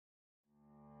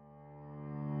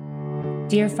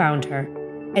Dear Founder,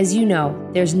 as you know,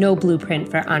 there's no blueprint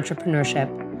for entrepreneurship.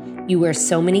 You wear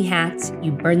so many hats,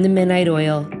 you burn the midnight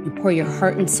oil, you pour your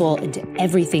heart and soul into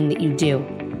everything that you do.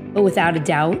 But without a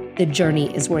doubt, the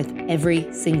journey is worth every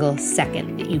single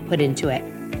second that you put into it.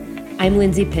 I'm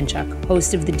Lindsay Pinchuk,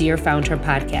 host of the Dear Founder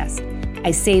podcast.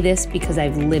 I say this because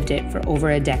I've lived it for over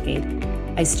a decade.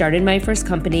 I started my first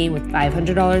company with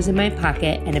 $500 in my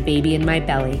pocket and a baby in my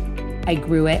belly. I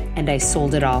grew it and I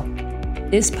sold it all.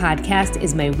 This podcast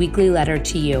is my weekly letter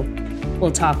to you.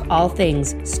 We'll talk all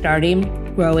things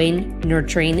starting, growing,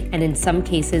 nurturing, and in some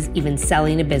cases, even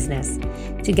selling a business.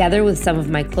 Together with some of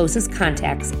my closest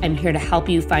contacts, I'm here to help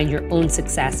you find your own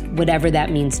success, whatever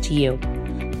that means to you.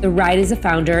 The ride as a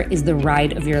founder is the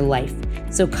ride of your life.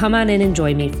 So come on in and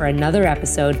join me for another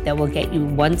episode that will get you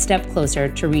one step closer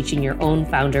to reaching your own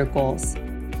founder goals.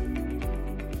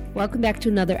 Welcome back to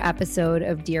another episode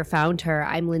of Dear Founder.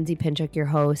 I'm Lindsay Pinchuk, your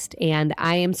host, and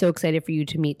I am so excited for you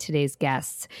to meet today's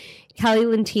guests. Kelly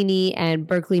Lentini and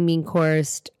Berkeley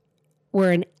Meankhorst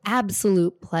were an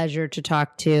absolute pleasure to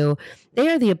talk to. They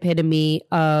are the epitome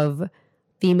of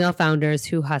female founders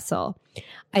who hustle.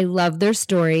 I love their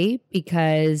story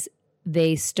because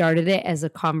they started it as a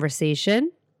conversation.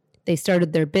 They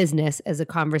started their business as a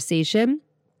conversation.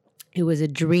 It was a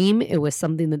dream. It was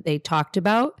something that they talked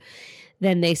about.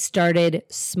 Then they started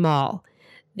small.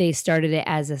 They started it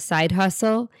as a side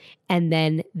hustle, and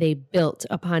then they built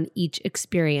upon each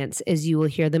experience, as you will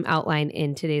hear them outline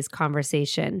in today's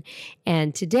conversation.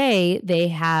 And today they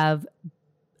have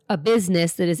a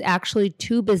business that is actually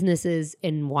two businesses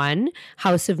in one.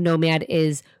 House of Nomad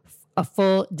is a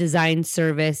full design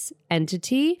service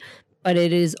entity, but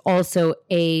it is also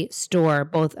a store,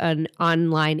 both an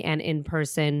online and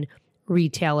in-person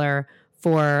retailer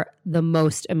for the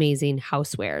most amazing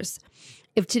housewares.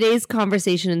 If today's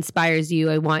conversation inspires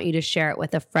you, I want you to share it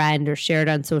with a friend or share it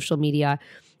on social media.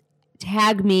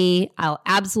 Tag me. I'll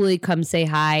absolutely come say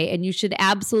hi. And you should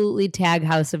absolutely tag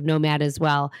House of Nomad as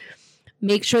well.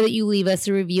 Make sure that you leave us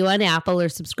a review on Apple or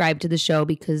subscribe to the show,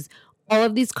 because all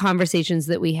of these conversations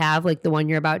that we have, like the one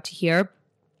you're about to hear,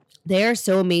 they are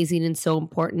so amazing and so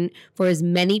important for as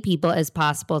many people as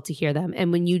possible to hear them.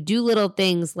 And when you do little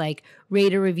things like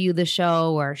rate or review the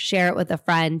show or share it with a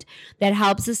friend, that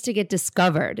helps us to get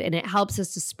discovered, and it helps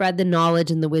us to spread the knowledge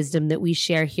and the wisdom that we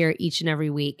share here each and every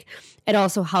week. It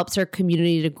also helps our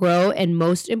community to grow, and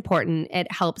most important,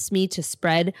 it helps me to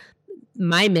spread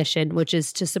my mission, which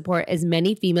is to support as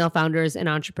many female founders and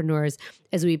entrepreneurs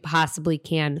as we possibly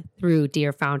can through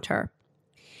Dear Founder.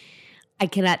 I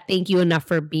cannot thank you enough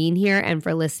for being here and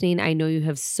for listening. I know you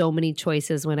have so many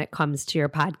choices when it comes to your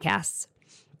podcasts.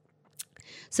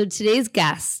 So today's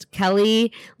guests,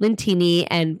 Kelly Lentini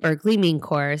and Berkeley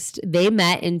Meankhorst, they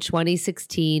met in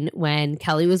 2016 when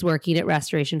Kelly was working at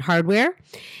Restoration Hardware.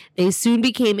 They soon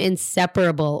became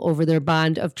inseparable over their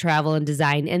bond of travel and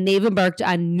design, and they've embarked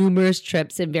on numerous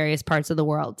trips in various parts of the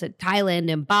world, to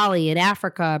Thailand and Bali and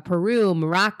Africa, Peru,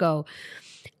 Morocco.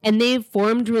 And they've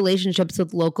formed relationships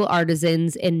with local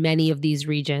artisans in many of these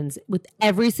regions. With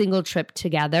every single trip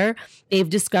together, they've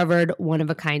discovered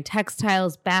one-of-a-kind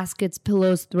textiles, baskets,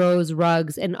 pillows, throws,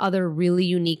 rugs, and other really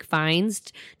unique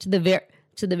finds to the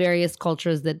various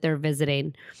cultures that they're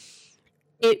visiting.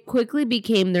 It quickly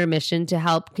became their mission to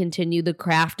help continue the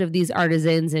craft of these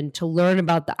artisans and to learn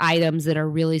about the items that are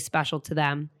really special to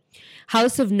them.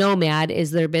 House of Nomad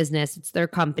is their business. It's their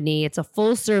company. It's a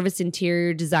full-service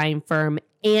interior design firm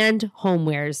and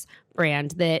homewares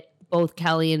brand that both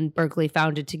Kelly and Berkeley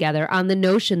founded together on the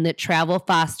notion that travel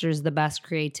fosters the best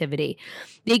creativity.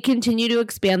 They continue to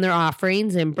expand their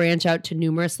offerings and branch out to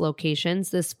numerous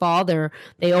locations. This fall,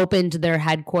 they opened their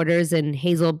headquarters in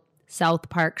Hazel South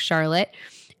Park, Charlotte,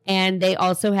 and they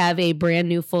also have a brand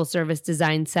new full-service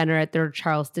design center at their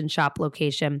Charleston shop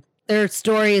location. Their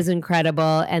story is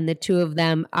incredible, and the two of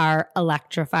them are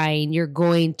electrifying. You're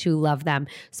going to love them.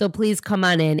 So please come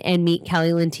on in and meet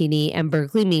Kelly Lentini and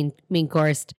Berkeley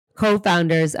Meankhorst,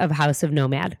 co-founders of House of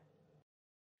Nomad.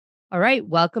 All right,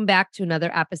 welcome back to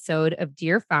another episode of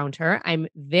Dear Founder. I'm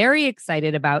very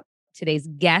excited about today's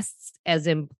guests, as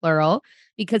in plural,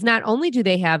 because not only do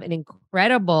they have an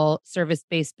incredible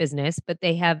service-based business, but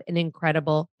they have an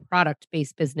incredible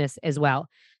product-based business as well.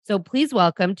 So please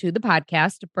welcome to the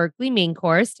podcast, Berkeley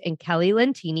Meankhorst and Kelly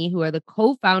Lentini, who are the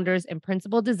co-founders and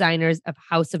principal designers of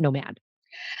House of Nomad.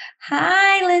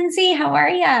 Hi, Lindsay. How are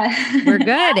you? We're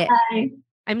good. Hi.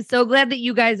 I'm so glad that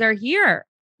you guys are here.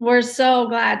 We're so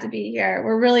glad to be here.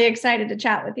 We're really excited to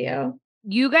chat with you.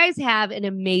 You guys have an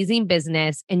amazing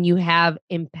business and you have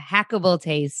impeccable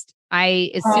taste.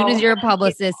 As soon as your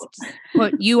publicist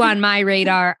put you on my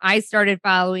radar, I started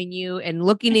following you and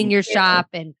looking in your shop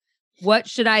and what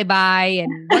should I buy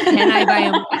and what can I buy?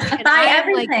 And buy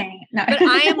everything. But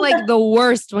I am like the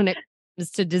worst when it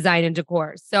comes to design and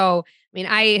decor. So, I mean,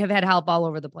 I have had help all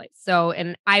over the place. So,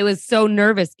 and I was so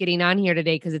nervous getting on here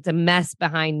today because it's a mess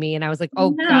behind me. And I was like,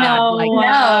 oh God.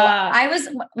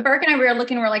 Burke and I, we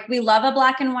were like, we love a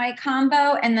black and white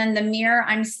combo. And then the mirror,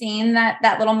 I'm seeing that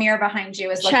little mirror behind you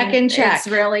is check and check. It's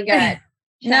really good.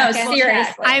 No,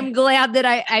 seriously. I'm glad that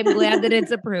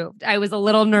it's approved. I was a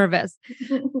little nervous.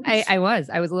 I was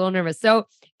a little nervous. So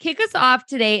kick us off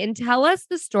today and tell us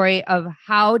the story of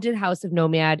how did House of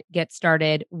Nomad get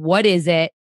started? What is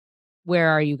it? Where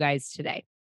are you guys today?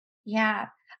 Yeah.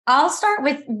 I'll start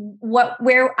with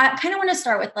where I kind of want to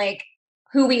start with like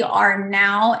who we are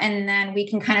now. And then we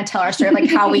can kind of tell our story, like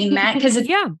how we met. Cause it's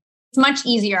much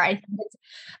easier. I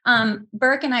think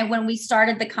Burke and I, when we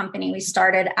started the company, we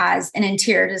started as an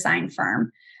interior design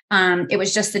firm. It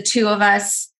was just the two of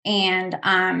us. And,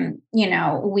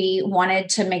 we wanted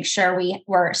to make sure we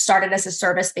were started as a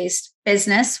service-based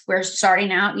business. We're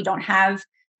starting out.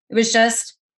 It was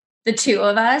just the two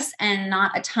of us and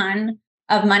not a ton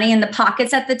of money in the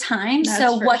pockets at the time.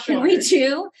 So what can we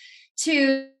do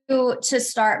to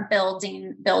start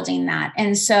building that?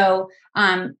 And so,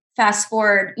 fast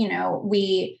forward,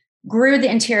 we grew the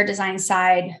interior design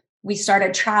side. We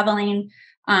started traveling,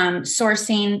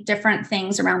 sourcing different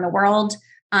things around the world,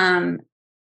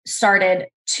 started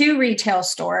 2 retail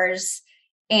stores.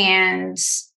 And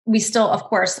we still, of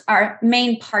course, our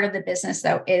main part of the business,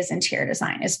 though, is interior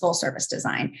design, is full service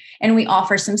design. And we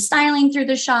offer some styling through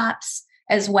the shops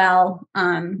as well.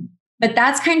 But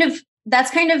that's kind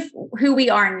of who we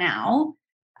are now.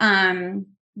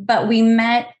 But we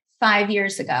met 5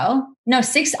 years ago. No,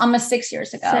 almost 6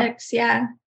 years ago. 6, yeah.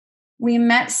 We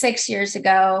met 6 years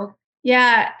ago.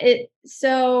 Yeah.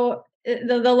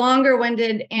 The longer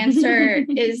winded answer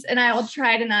is, and I will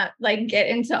try to not like get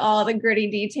into all the gritty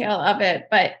detail of it,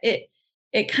 but it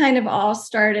kind of all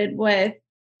started with,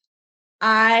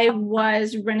 I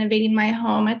was renovating my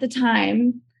home at the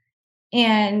time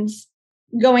and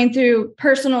going through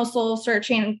personal soul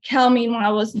searching. Kel,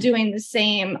 meanwhile, was doing the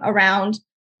same around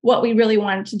what we really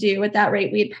wanted to do. At that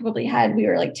rate, we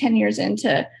were like 10 years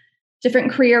into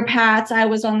different career paths. I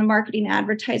was on the marketing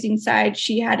advertising side.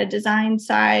 She had a design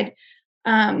side.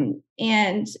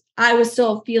 And I was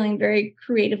still feeling very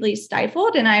creatively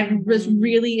stifled, and I was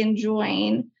really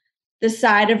enjoying the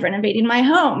side of renovating my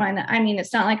home. And I mean,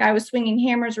 it's not like I was swinging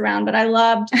hammers around, but I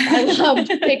loved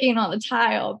picking on the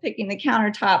tile, picking the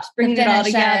countertops, bringing it all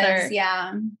together.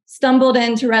 Yeah. Stumbled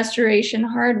into Restoration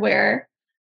Hardware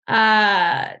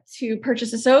to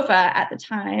purchase a sofa at the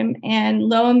time. And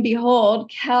lo and behold,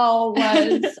 Kel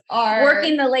was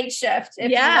working the late shift.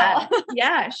 Yeah.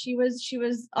 She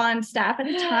was on staff at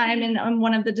the time and I'm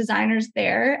one of the designers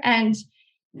there and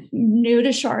new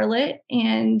to Charlotte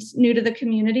and new to the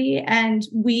community. And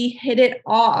we hit it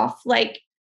off like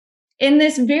in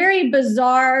this very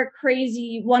bizarre,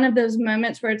 crazy, one of those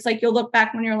moments where it's like, you'll look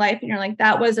back on your life and you're like,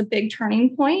 that was a big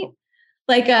turning point.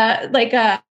 Like a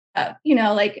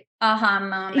aha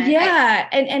moment. Yeah.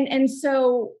 And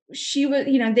so she was,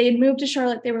 they had moved to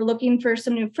Charlotte. They were looking for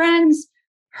some new friends,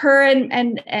 her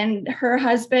and her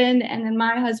husband. And then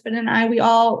my husband and I, we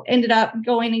all ended up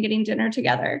going and getting dinner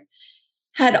together,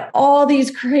 had all these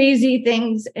crazy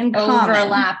things in common.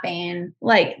 Overlapping.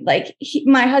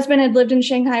 My husband had lived in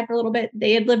Shanghai for a little bit.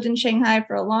 They had lived in Shanghai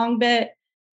for a long bit.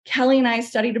 Kelly and I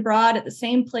studied abroad at the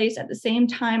same place, at the same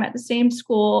time, at the same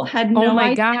school, had no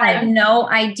idea. I had no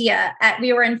idea.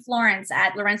 We were in Florence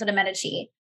at Lorenzo de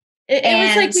Medici. It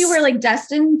was like we were like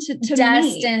destined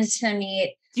to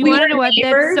meet. Do you want to know what?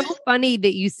 That's so funny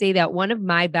that you say that. One of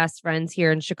my best friends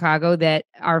here in Chicago, that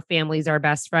our families are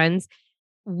best friends,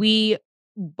 we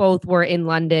both were in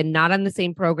London, not on the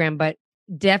same program, but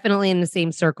definitely in the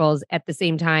same circles at the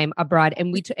same time abroad.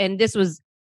 And and this was,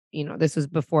 this was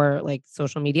before like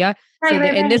social media.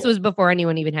 And this was before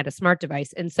anyone even had a smart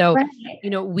device. And so,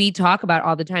 we talk about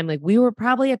all the time, like we were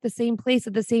probably at the same place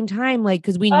at the same time, like,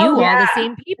 cause we knew all the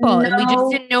same people and we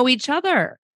just didn't know each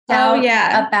other.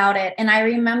 About it. And I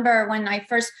remember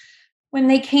when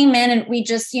they came in and we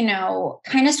just,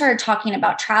 kind of started talking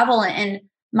about travel, and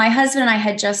my husband and I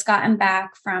had just gotten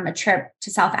back from a trip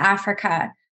to South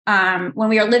Africa. When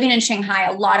we were living in Shanghai,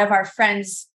 a lot of our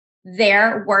friends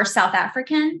there were South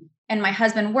African, and my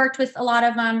husband worked with a lot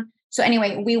of them. So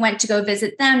anyway, we went to go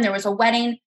visit them. There was a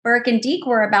wedding. Burke and Deke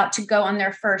were about to go on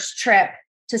their first trip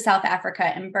to South Africa,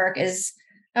 and Burke is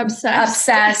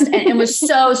obsessed and was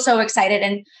so excited.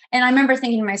 And I remember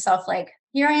thinking to myself, like,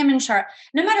 here I am in Charlotte,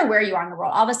 no matter where you are in the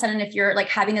world, all of a sudden, if you're like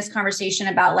having this conversation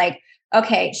about like,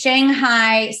 okay,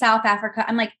 Shanghai, South Africa,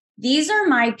 I'm like, these are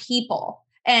my people.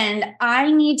 And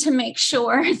I need to make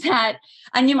sure that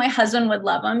I knew my husband would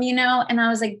love them, you know? And I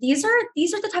was like, these are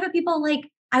the type of people like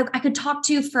I could talk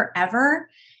to forever.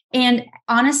 And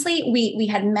honestly, we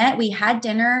had met, we had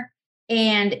dinner,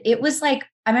 and it was like,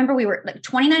 I remember we were like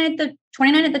 29 at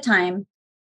the time.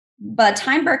 By the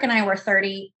time Burke and I were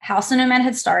 30, House & Nomad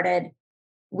had started.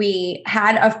 We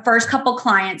had a first couple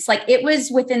clients, like it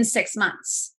was within 6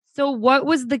 months. So what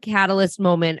was the catalyst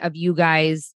moment of you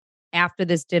guys after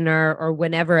this dinner or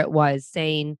whenever it was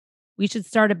saying we should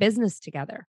start a business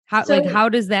together? How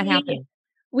does that happen?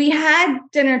 We had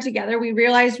dinner together. We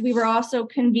realized we were also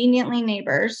conveniently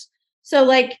neighbors. So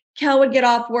like Kel would get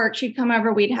off work, she'd come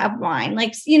over, we'd have wine.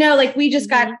 Like, you know, like we just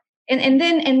got, and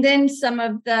then some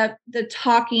of the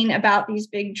talking about these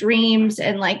big dreams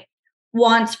and like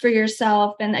wants for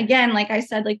yourself. And again, like I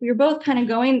said, like we were both kind of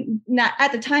going, not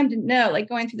at the time, didn't know, like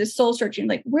going through the soul searching,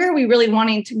 like where are we really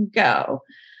wanting to go?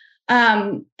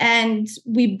 And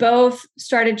we both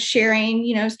started sharing,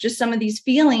 you know, just some of these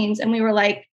feelings. And we were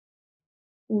like,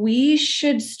 we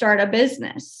should start a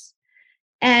business.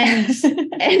 And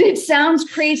and it sounds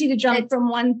crazy to jump from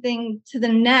one thing to the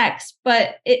next,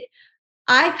 but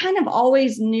I kind of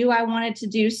always knew I wanted to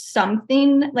do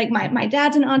something. Like my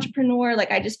dad's an entrepreneur.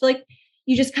 Like I just feel like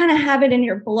you just kind of have it in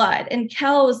your blood. And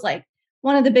Kel was like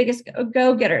one of the biggest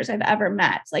go-getters I've ever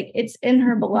met. Like it's in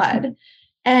her blood.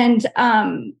 And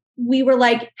we were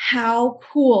like, how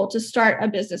cool to start a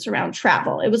business around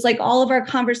travel. It was like all of our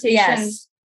conversations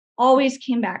always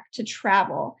came back to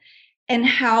travel and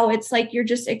how it's like you're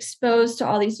just exposed to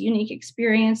all these unique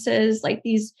experiences, like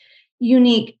these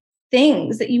unique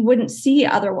things that you wouldn't see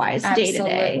otherwise day to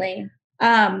day.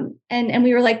 And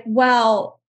we were like,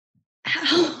 well,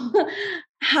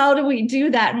 how do we do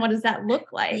that? And what does that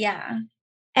look like? Yeah.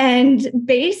 And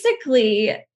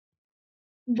basically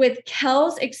with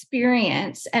Kel's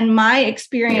experience and my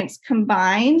experience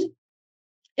combined,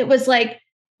 it was like,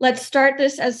 let's start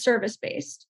this as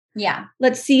service-based. Yeah.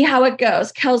 Let's see how it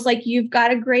goes. Kel's like, you've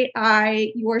got a great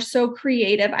eye. You are so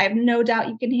creative. I have no doubt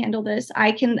you can handle this.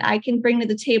 I can bring to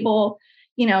the table,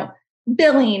 you know,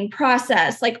 billing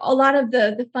process, like a lot of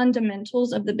the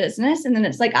fundamentals of the business. And then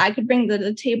it's like, I could bring to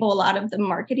the table a lot of the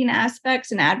marketing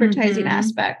aspects and advertising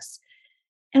aspects.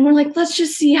 And we're like, let's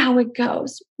just see how it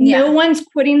goes. Yeah. No one's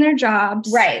quitting their jobs.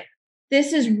 Right.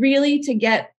 This is really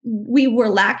we were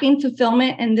lacking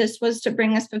fulfillment, and this was to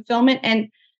bring us fulfillment. And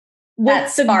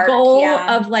what's the goal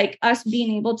of like us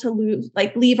being able to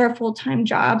leave our full-time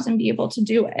jobs and be able to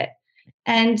do it.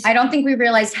 And I don't think we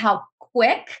realized how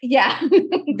quick. Yeah.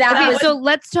 So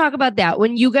let's talk about that.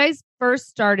 When you guys first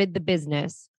started the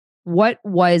business, what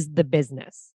was the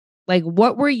business? Like,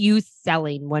 what were you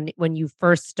selling when you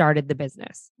first started the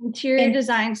business? Interior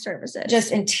design services.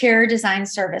 Just interior design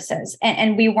services.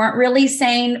 And we weren't really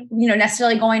saying, you know,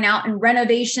 necessarily going out and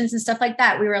renovations and stuff like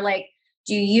that. We were like,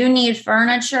 do you need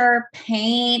furniture,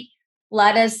 paint,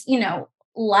 lettuce, you know,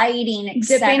 lighting,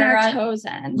 etc. Dipping our toes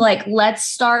in. Like, let's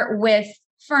start with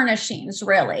furnishings,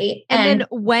 really. And then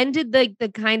when did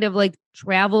the kind of like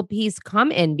travel piece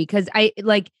come in? Because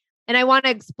and I want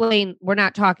to explain, we're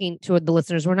not talking to the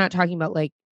listeners. We're not talking about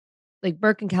like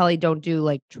Burke and Kelly don't do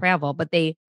like travel, but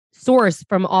they source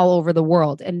from all over the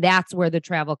world. And that's where the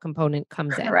travel component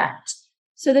comes in. Correct.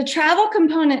 So the travel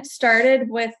component started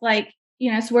with like,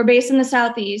 you know, so we're based in the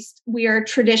Southeast. We are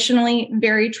traditionally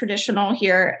very traditional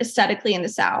here, aesthetically in the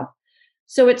South.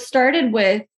 So it started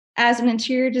with, as an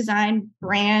interior design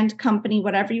brand company,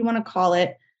 whatever you want to call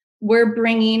it, we're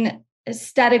bringing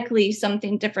aesthetically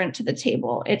something different to the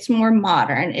table. It's more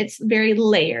modern. It's very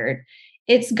layered.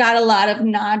 It's got a lot of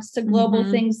nods to global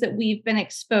things that we've been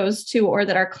exposed to or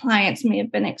that our clients may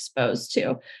have been exposed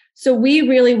to. So we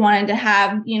really wanted to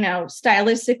have, you know,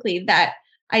 stylistically that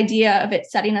idea of it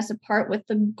setting us apart with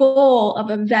the goal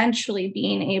of eventually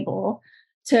being able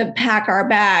to pack our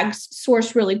bags,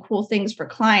 source really cool things for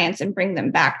clients and bring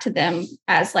them back to them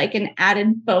as like an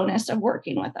added bonus of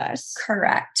working with us.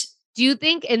 Correct. Do you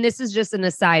think, and this is just an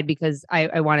aside because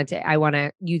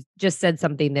you just said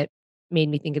something that made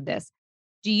me think of this.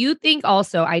 Do you think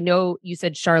also, I know you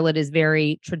said Charlotte is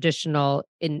very traditional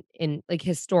in like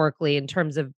historically in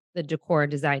terms of the decor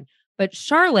and design, but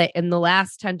Charlotte in the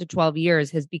last 10 to 12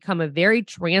 years has become a very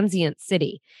transient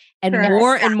city, and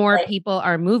more and more people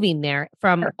are moving there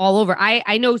from all over.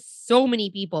 I know so many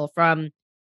people from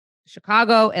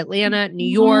Chicago, Atlanta, New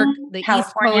York, the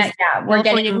California, East Coast,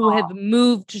 California, who have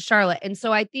moved to Charlotte. And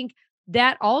so I think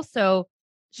that also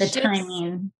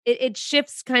timing. It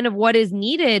shifts kind of what is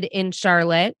needed in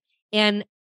Charlotte. And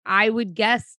I would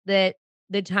guess that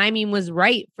the timing was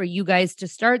right for you guys to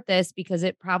start this because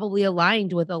it probably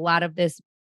aligned with a lot of this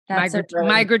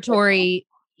migratory,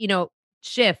 you know,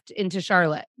 shift into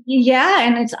Charlotte. Yeah.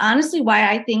 And it's honestly why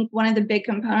I think one of the big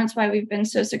components why we've been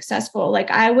so successful.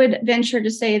 Like I would venture to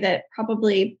say that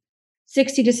probably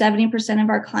 60 to 70% of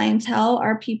our clientele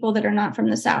are people that are not from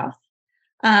the South.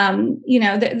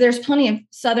 There's plenty of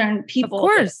Southern people of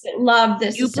course. that love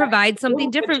this. You provide something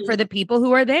different for the people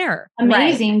who are there.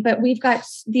 Amazing. Right. But we've got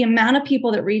the amount of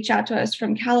people that reach out to us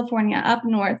from California up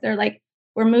north. They're like,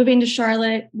 we're moving to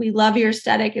Charlotte. We love your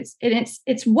aesthetic.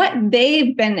 It's what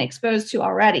they've been exposed to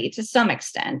already to some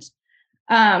extent.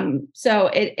 So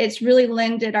it's really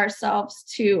lended ourselves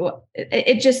to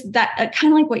it just that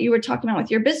kind of like what you were talking about with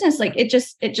your business. Like it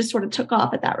just sort of took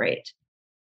off at that rate.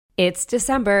 It's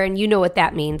December, and you know what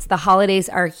that means. The holidays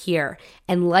are here.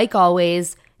 And like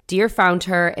always, dear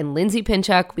founder and Lindsay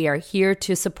Pinchuk, we are here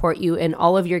to support you in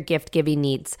all of your gift-giving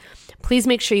needs. Please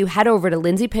make sure you head over to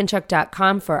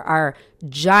lindsaypinchuk.com for our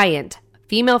giant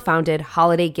female-founded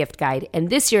holiday gift guide. And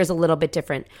this year is a little bit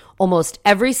different. Almost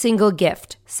every single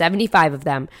gift, 75 of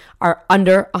them, are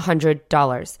under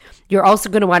 $100. You're also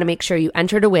going to want to make sure you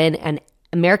enter to win an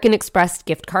American Express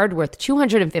gift card worth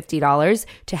 $250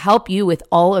 to help you with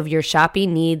all of your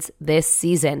shopping needs this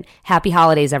season. Happy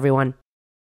holidays, everyone.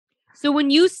 So when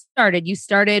you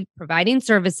started providing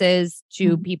services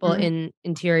to people in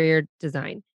interior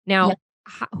design. Now,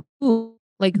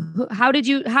 how did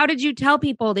you tell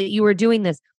people that you were doing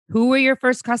this? Who were your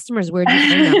first customers? Where did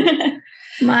you find them?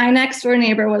 My next door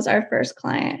neighbor was our first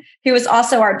client. He was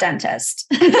also our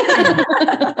dentist.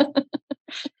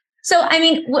 So, I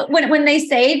mean, when they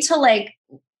say to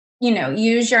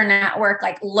use your network,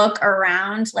 look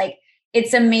around,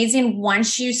 it's amazing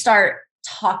once you start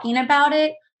talking about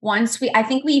it. I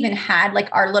think we even had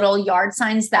our little yard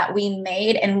signs that we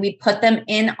made and we put them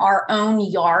in our own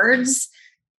yards.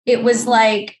 It was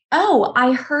like, oh,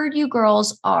 I heard you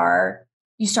girls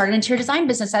you started an interior design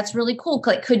business. That's really cool.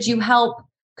 Could you help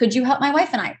my wife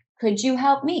and I? Could you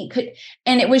help me?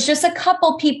 And it was just a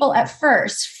couple people at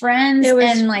first, friends, it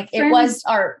was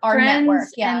our network.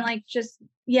 Yeah.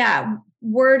 And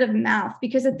word of mouth,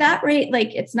 because at that rate,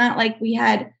 it's not like we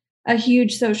had a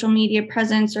huge social media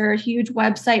presence or a huge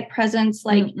website presence.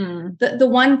 The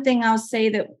one thing I'll say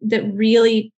that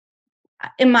really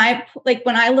when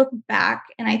I look back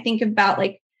and I think about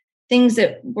things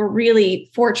that were really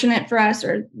fortunate for us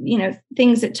or,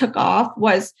 things that took off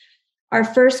was our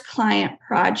first client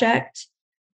project.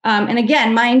 And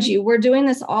again, mind you, we're doing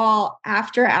this all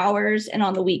after hours and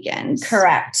on the weekends.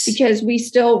 Correct. Because we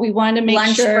wanted to make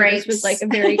lunch sure breaks. This was a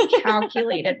very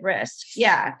calculated risk.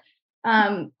 Yeah.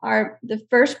 The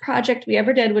first project we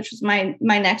ever did, which was my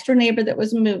next door neighbor that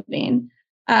was moving,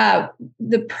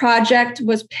 the project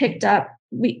was picked up.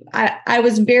 I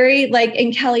was very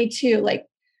and Kelly too,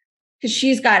 because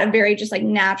she's got a very just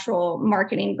natural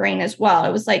marketing brain as well.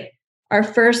 It was our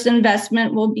first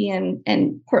investment will be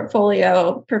in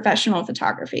portfolio professional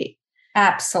photography.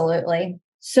 Absolutely.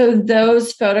 So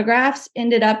those photographs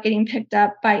ended up getting picked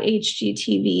up by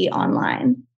HGTV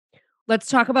online. Let's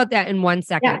talk about that in 1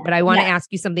 second, but I want to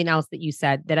ask you something else that you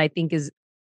said that I think is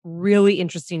really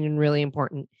interesting and really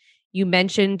important. You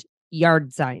mentioned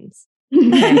yard signs.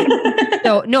 Okay?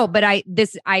 So no, but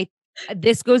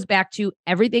this goes back to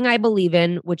everything I believe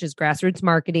in, which is grassroots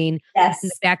marketing. Yes.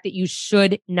 And the fact that you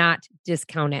should not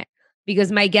discount it.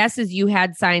 Because my guess is you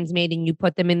had signs made and you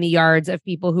put them in the yards of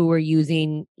people who were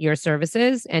using your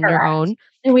services and Correct. Your own.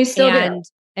 And we still do.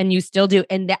 And you still do.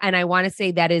 And I want to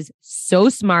say that is so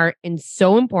smart and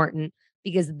so important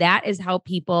because that is how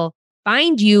people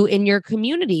find you in your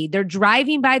community. They're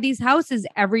driving by these houses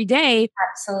every day.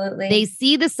 Absolutely. They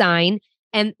see the sign.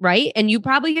 And right. And you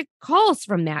probably get calls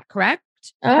from that, correct?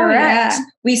 Oh, correct. Yeah.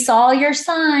 We saw your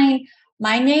sign.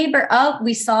 My neighbor,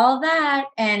 we saw that.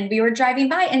 And we were driving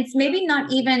by. And it's maybe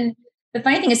not even, the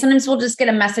funny thing is sometimes we'll just get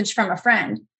a message from a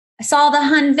friend. I saw the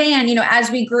Hun van,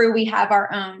 as we grew, we have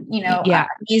our own,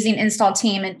 amazing install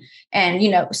team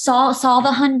and saw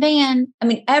the Hun van. I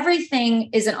mean, everything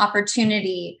is an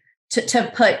opportunity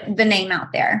to put the name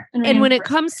out there. And when it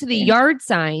comes to the yard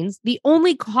signs, the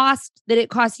only cost that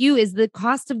it costs you is the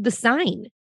cost of the sign.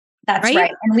 That's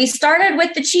right. And we started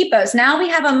with the cheapos. Now we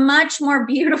have a much more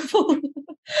beautiful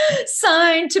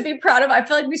sign to be proud of. I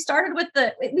feel like we started with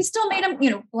we still made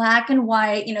them, black and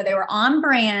white, they were on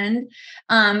brand.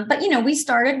 But we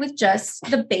started with just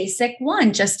the basic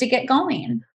one just to get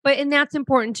going. And that's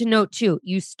important to note too.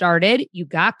 You started, you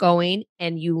got going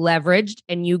and you leveraged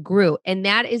and you grew. And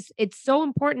it's so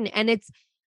important. And it's,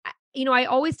 I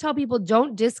always tell people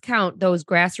don't discount those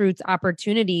grassroots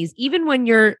opportunities. Even when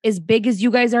you're as big as you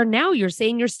guys are now, you're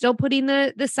saying you're still putting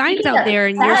the signs out there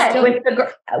and you're still.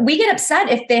 We get upset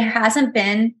if there hasn't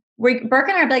been Burke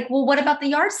and I are like, well, what about the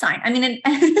yard sign? I mean,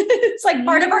 it's like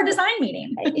part of our design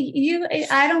meeting.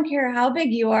 I don't care how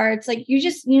big you are. It's like,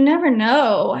 you never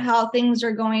know how things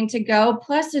are going to go.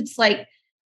 Plus it's like,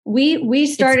 we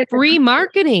started free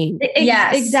marketing.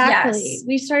 Yes, exactly. Yes.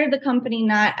 We started the company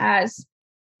not as,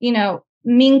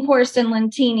 Minkhorst and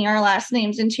Lentini, our last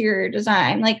names, interior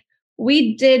design. Like,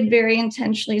 we did very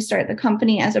intentionally start the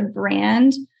company as a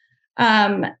brand.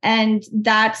 And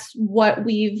that's what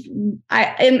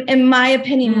in my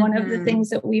opinion, one of the things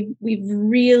that we've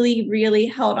really, really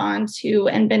held on to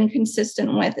and been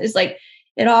consistent with is like,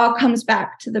 it all comes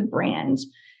back to the brand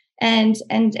and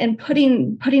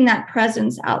putting that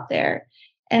presence out there.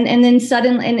 And then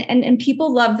suddenly, and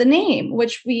people love the name,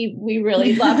 which we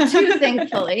really love too,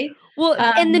 thankfully. Well,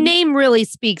 and the name really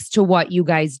speaks to what you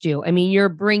guys do. I mean, you're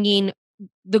bringing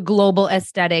the global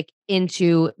aesthetic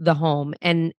into the home,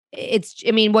 and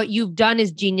what you've done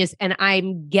is genius. And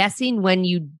I'm guessing when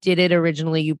you did it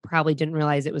originally, you probably didn't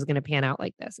realize it was going to pan out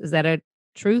like this. Is that a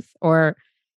truth? Or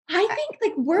I think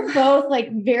like we're both like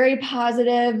very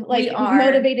positive, like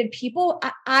motivated people.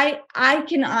 I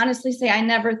can honestly say I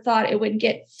never thought it would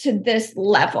get to this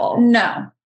level. No.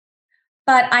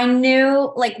 But I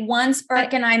knew like once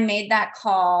Burke and I made that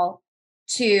call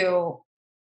to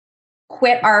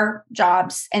quit our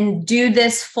jobs and do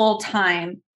this full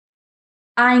time,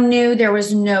 I knew there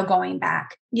was no going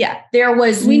back. Yeah. We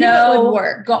knew it would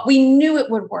work. We knew it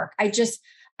would work.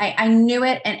 I knew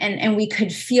it and we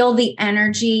could feel the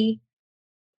energy.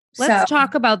 Let's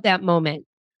talk about that moment.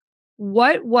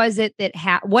 What was it that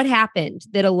what happened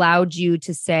that allowed you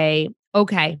to say,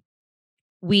 okay,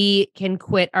 we can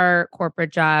quit our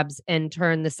corporate jobs and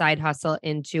turn the side hustle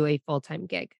into a full-time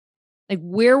gig? Like,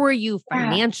 where were you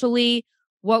financially?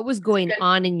 What was going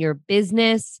on in your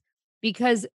business?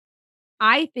 Because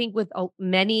I think with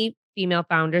many female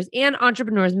founders and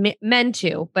entrepreneurs, men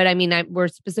too, but I mean, we're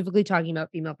specifically talking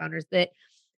about female founders, that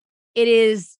it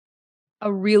is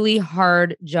a really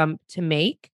hard jump to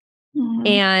make. Mm-hmm.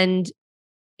 And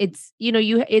it's,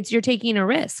 you're taking a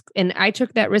risk. And I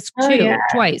took that risk too,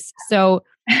 twice. So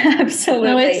absolutely.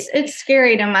 No, it's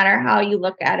scary no matter how you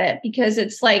look at it, because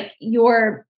it's like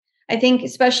I think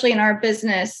especially in our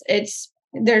business,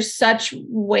 there's such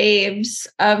waves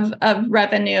of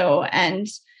revenue and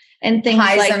things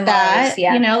highs like that,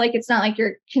 like it's not like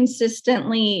you're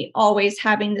consistently always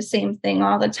having the same thing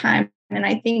all the time. And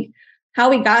I think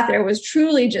how we got there was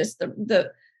truly just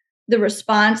the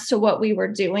response to what we were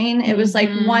doing. It was like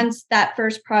once that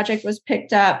first project was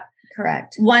picked up,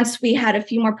 correct. Once we had a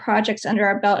few more projects under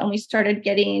our belt and we started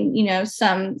getting,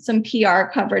 some PR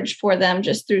coverage for them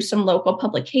just through some local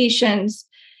publications,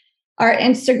 our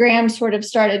Instagram sort of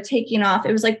started taking off.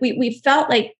 It was like, we felt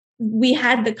like we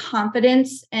had the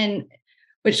confidence, and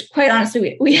which quite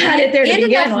honestly, we had it there to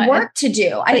begin with. Work to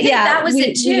do. I think that was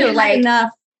it too. We like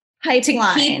enough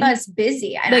pipeline to keep us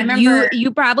busy. And like I remember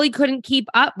you probably couldn't keep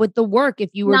up with the work if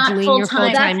you were doing your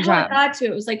full-time job. It got to.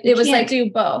 It was like, we can't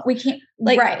do both. We can't.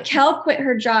 Like Kel quit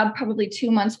her job probably 2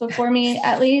 months before me,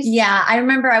 at least. Yeah. I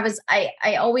remember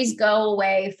I always go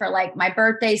away for like my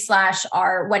birthday /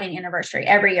 our wedding anniversary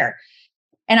every year.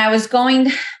 And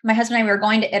my husband and I, we were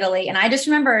going to Italy. And I just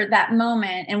remember that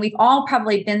moment, and we've all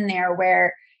probably been there,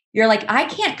 where you're like, I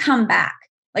can't come back.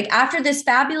 Like after this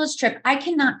fabulous trip, I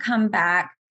cannot come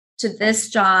back to this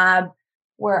job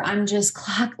where I'm just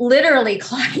literally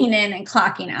clocking in and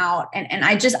clocking out. And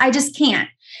I just can't.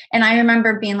 And I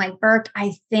remember being like, Burke,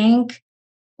 I think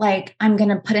like I'm going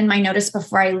to put in my notice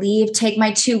before I leave, take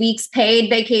my 2 weeks paid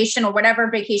vacation or whatever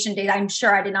vacation days. I'm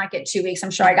sure I did not get 2 weeks.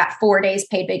 I'm sure I got 4 days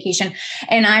paid vacation,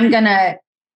 and I'm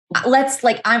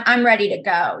ready to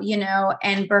go,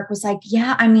 And Burke was like,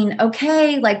 yeah, I mean,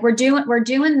 okay, like we're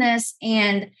doing this.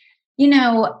 And,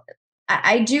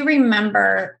 I do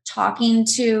remember talking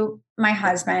to my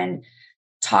husband,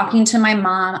 talking to my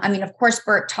mom. I mean, of course,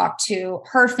 Burke talked to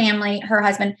her family, her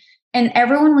husband, and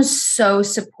everyone was so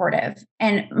supportive.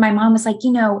 And my mom was like,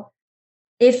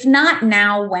 if not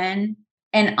now, when?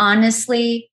 And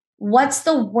honestly, what's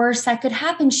the worst that could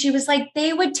happen? She was like,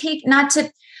 they would take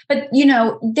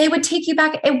they would take you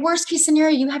back. A worst case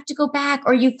scenario, you have to go back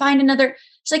or you find another.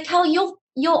 She's like, Kel, you'll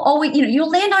always, you'll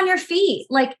land on your feet.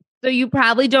 Like, so you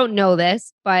probably don't know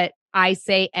this, but I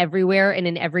say everywhere and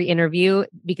in every interview,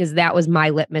 because that was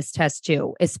my litmus test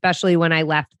too, especially when I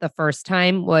left the first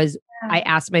time, was I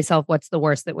asked myself, what's the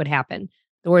worst that would happen?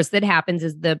 The worst that happens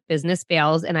is the business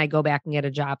fails and I go back and get a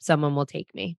job. Someone will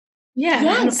take me. Yeah.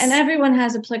 Yes. And everyone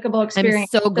has applicable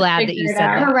experience. I'm so glad that you said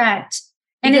that. Correct.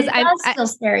 And it's still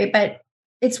scary, but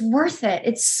it's worth it.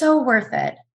 It's so worth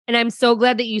it. And I'm so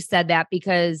glad that you said that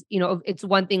because, it's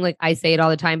one thing, like I say it all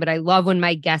the time, but I love when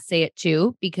my guests say it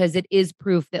too, because it is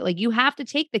proof that like you have to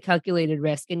take the calculated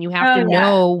risk and you have to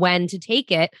know when to take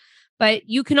it. But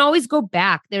you can always go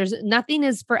back. Nothing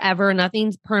is forever,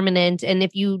 nothing's permanent. And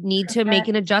if you need to make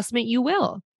an adjustment, you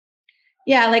will.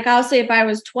 Yeah, like I'll say if I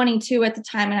was 22 at the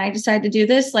time and I decided to do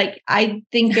this, like I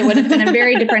think it would have been a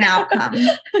very different outcome.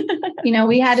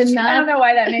 We had enough. I don't know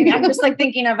why that made me. I'm just like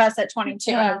thinking of us at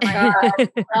 22. Oh my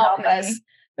God, help us.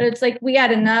 But it's like we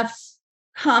had enough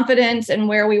confidence in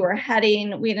where we were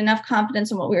heading. We had enough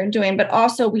confidence in what we were doing, but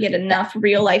also we had enough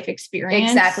real life experience.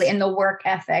 Exactly. And the work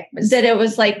ethic that it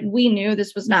was like, we knew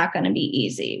this was not going to be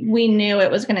easy. We knew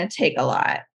it was going to take a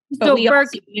lot, but we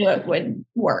also knew it would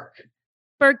work.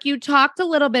 Burke, you talked a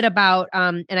little bit about,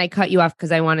 and I cut you off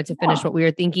because I wanted to finish what we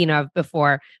were thinking of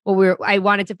before. I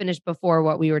wanted to finish before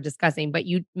what we were discussing, but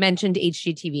you mentioned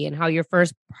HGTV and how your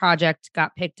first project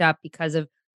got picked up because of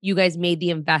you guys made the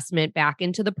investment back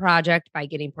into the project by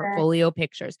getting portfolio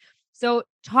pictures. So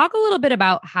talk a little bit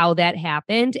about how that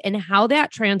happened and how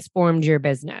that transformed your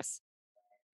business.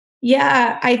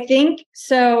 Yeah, I think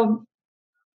so.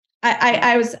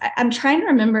 I'm trying to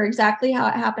remember exactly how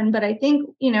it happened, but I think,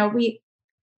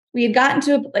 we had gotten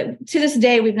to this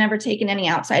day, we've never taken any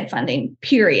outside funding,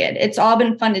 period. It's all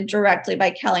been funded directly by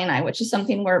Kelly and I, which is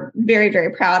something we're very,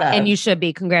 very proud of. And you should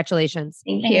be. Congratulations.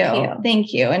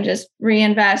 Thank you. And just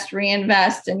reinvest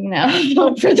and,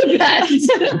 hope for the best.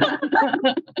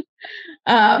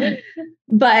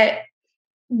 But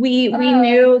we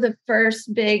knew the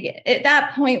first at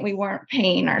that point, we weren't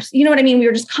paying you know what I mean? We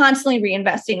were just constantly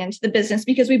reinvesting into the business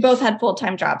because we both had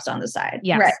full-time jobs on the side.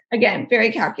 Yes. Right. Again,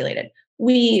 very calculated.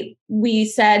 We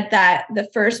said that the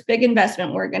first big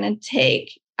investment we're going to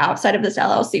take outside of this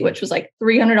LLC, which was like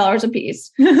 $300 a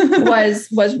piece,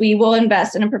 was we will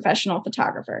invest in a professional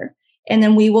photographer, and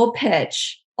then we will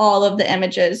pitch all of the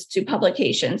images to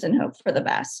publications and hope for the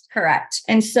best. Correct.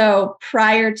 And so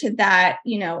prior to that,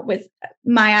 with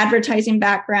my advertising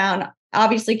background,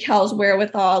 obviously Kel's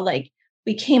wherewithal, like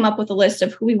we came up with a list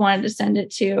of who we wanted to send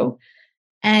it to,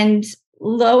 and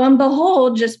lo and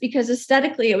behold, just because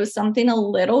aesthetically it was something a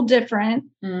little different,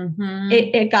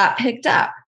 it got picked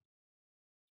up.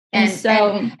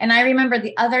 And I remember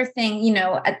the other thing,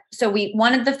 so we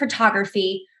wanted the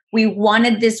photography. We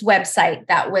wanted this website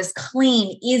that was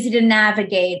clean, easy to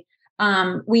navigate.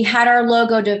 We had our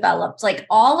logo developed. Like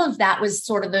all of that was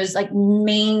sort of those like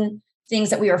main things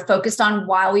that we were focused on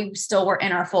while we still were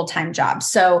in our full-time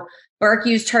jobs. So Burke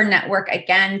used her network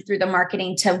again through the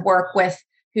marketing to work with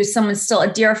who's someone still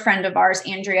a dear friend of ours.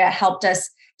 Andrea helped us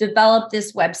develop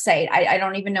this website. I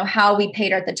don't even know how we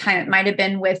paid her at the time. It might've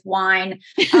been with wine,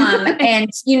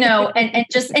 and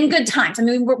just in good times. I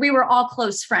mean, we were all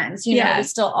close friends, we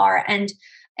still are. And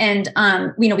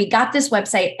we got this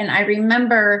website, and I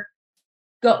remember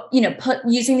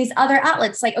using these other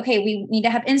outlets. Like, okay, we need to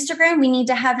have Instagram. We need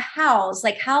to have Houzz.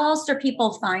 Like, how else are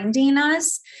people finding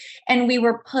us? And we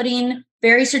were putting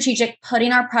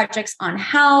our projects on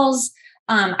Houzz.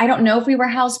 I don't know if we were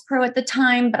Houzz Pro at the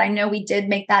time, but I know we did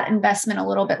make that investment a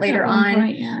little bit later on.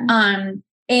 Right, yeah.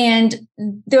 And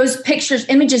those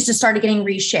images just started getting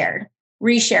reshared.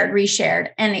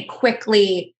 And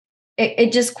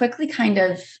it just quickly kind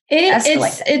of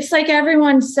escalated. It's like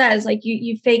everyone says, like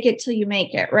you fake it till you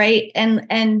make it. Right.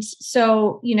 And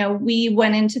so, we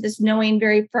went into this knowing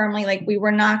very firmly, like we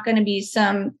were not going to be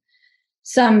some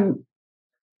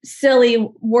silly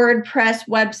WordPress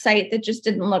website that just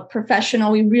didn't look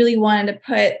professional. We really wanted to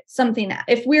put something,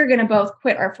 if we're going to both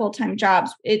quit our full-time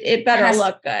jobs, it better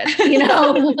look good,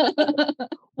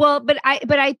 Well, but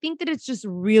I think that it's just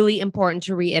really important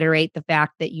to reiterate the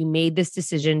fact that you made this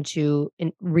decision to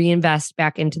reinvest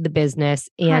back into the business,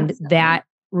 and that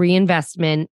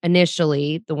reinvestment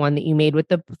initially, the one that you made with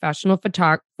the professional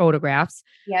photographs,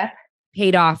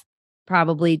 paid off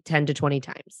probably 10 to 20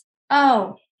 times.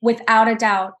 Oh, without a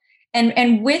doubt.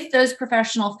 And with those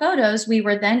professional photos, we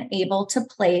were then able to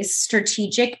place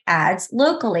strategic ads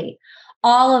locally.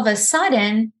 All of a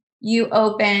sudden, you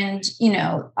opened,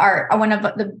 our one of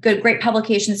the great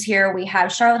publications here. We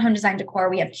have Charlotte Home Design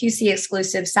Decor. We have QC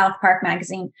Exclusive, South Park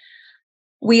Magazine.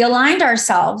 We aligned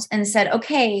ourselves and said,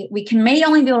 okay, we may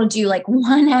only be able to do like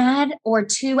one ad or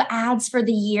two ads for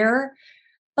the year,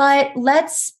 but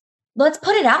let's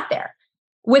put it out there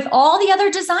with all the other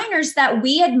designers that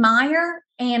we admire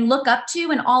and look up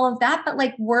to and all of that. But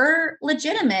like, we're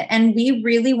legitimate and we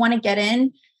really want to get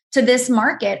in to this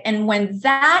market. And when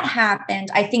that happened,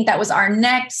 I think that was our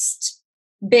next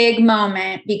big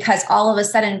moment because all of a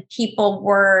sudden people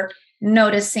were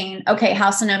noticing, okay,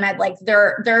 House of Nomad, like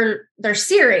they're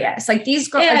serious. Like these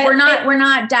girls, like we're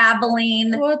not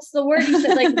dabbling. Well, it's the word you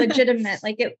said, like legitimate,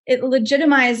 like it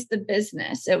legitimized the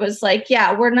business. It was like,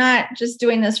 yeah, we're not just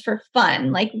doing this for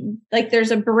fun. Like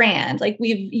there's a brand, like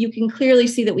you can clearly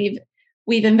see that we've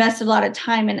invested a lot of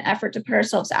time and effort to put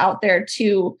ourselves out there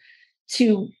to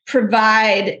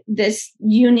provide this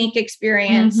unique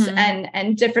experience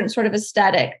and different sort of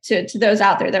aesthetic to those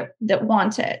out there that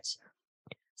want it.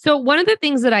 So one of the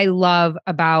things that I love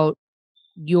about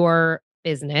your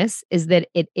business is that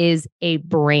it is a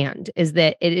brand, is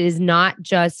that it is not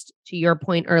just, to your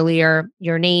point earlier,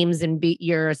 your names and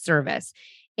your service.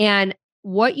 And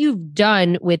what you've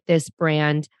done with this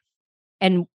brand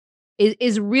and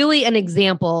is really an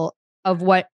example of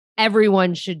what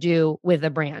everyone should do with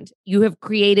a brand. You have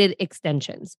created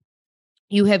extensions.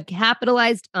 You have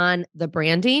capitalized on the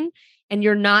branding, and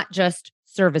you're not just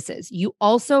services. You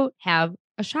also have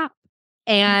a shop.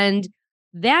 And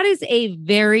that is a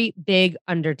very big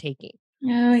undertaking.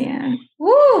 Oh, yeah.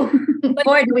 Woo!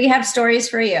 Boy, do we have stories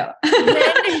for you.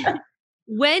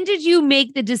 When did you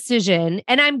make the decision?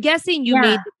 And I'm guessing you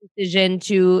made the decision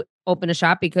to open a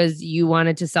shop because you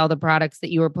wanted to sell the products that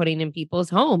you were putting in people's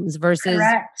homes versus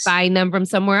buying them from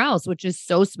somewhere else, which is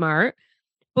so smart.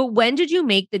 But when did you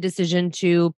make the decision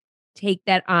to take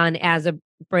that on as a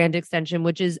brand extension,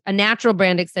 which is a natural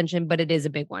brand extension, but it is a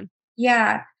big one?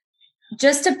 Yeah.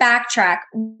 Just to backtrack,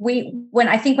 when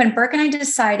Burke and I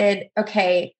decided,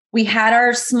 okay, we had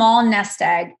our small nest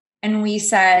egg and we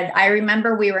said, I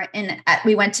remember we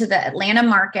went to the Atlanta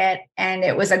market and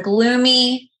it was a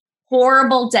gloomy,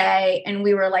 horrible day. And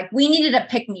we were like, we needed a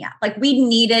pick me up. Like we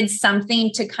needed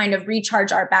something to kind of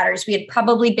recharge our batteries. We had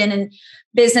probably been in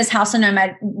business. House of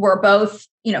Nomad. We're both,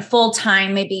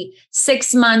 full-time, maybe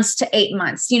 6 months to 8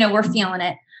 months, we're feeling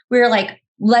it. We were like,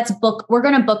 we're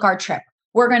going to book our trip.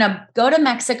 We're going to go to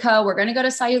Mexico. We're going to go to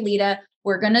Sayulita.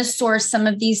 We're going to source some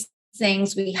of these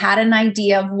things. We had an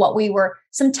idea of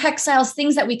some textiles,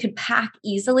 things that we could pack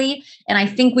easily. And I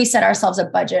think we set ourselves a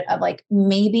budget of like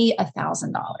maybe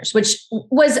 $1,000, which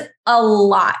was a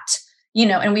lot,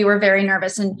 and we were very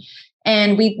nervous.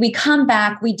 And we come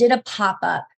back, we did a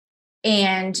pop-up,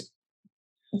 and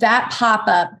that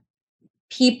pop-up,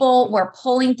 people were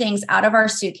pulling things out of our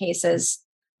suitcases.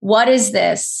 What is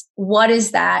this? What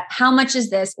is that? How much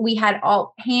is this? We had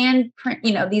all hand print,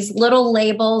 these little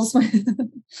labels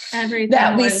everything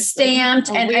that we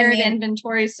stamped and weird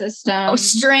inventory system,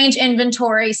 strange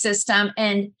inventory system.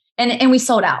 And we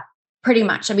sold out pretty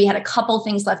much. And we had a couple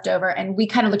things left over and we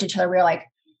kind of looked at each other. We were like,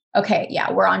 okay,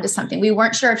 yeah, we're onto something. We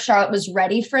weren't sure if Charlotte was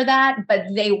ready for that, but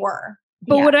they were.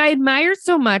 But what I admire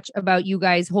so much about you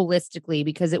guys holistically,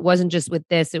 because it wasn't just with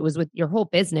this, it was with your whole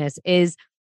business, is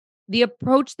the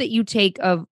approach that you take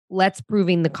of let's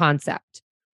proving the concept.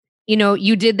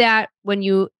 You did that when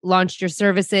you launched your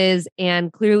services,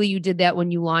 and clearly you did that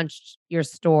when you launched your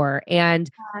store. And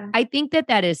I think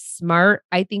that is smart.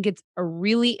 I think it's a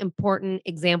really important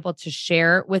example to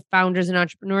share with founders and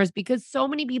entrepreneurs, because so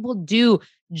many people do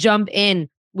jump in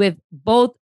with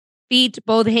both feet,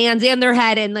 both hands and their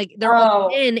head, and like they're all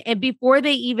in, and before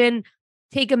they even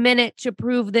take a minute to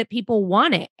prove that people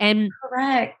want it. And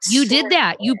correct. You did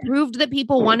that. You proved that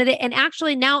people wanted it. And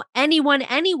actually now anyone,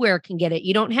 anywhere can get it.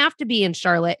 You don't have to be in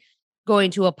Charlotte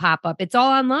going to a pop-up. It's all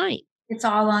online. It's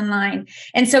all online.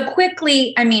 And so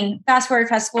quickly, fast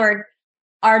forward,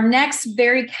 our next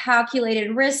very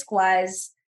calculated risk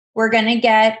was we're going to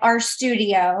get our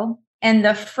studio, and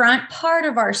the front part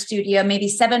of our studio, maybe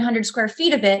 700 square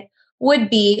feet of it,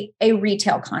 would be a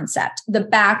retail concept. The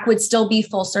back would still be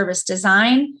full service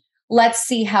design. Let's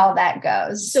see how that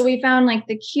goes. So we found like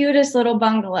the cutest little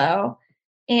bungalow,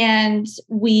 and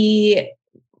we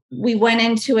went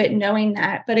into it knowing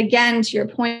that. But again, to your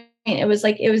point, it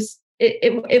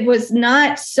was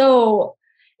not so.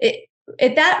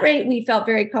 At that rate, we felt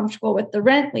very comfortable with the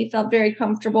rent. We felt very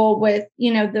comfortable with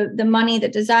the money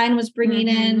that design was bringing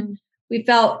in. We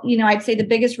felt, I'd say the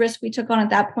biggest risk we took on at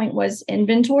that point was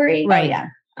inventory. Right. Yeah.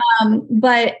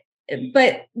 But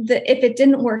if it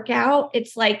didn't work out,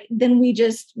 it's like, then we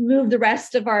just moved the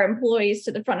rest of our employees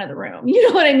to the front of the room. You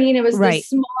know what I mean? It was the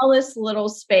smallest little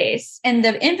space. And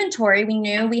the inventory, we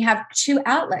knew we have 2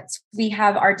 outlets. We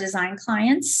have our design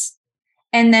clients,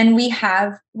 and then we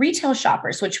have retail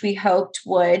shoppers, which we hoped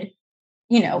would,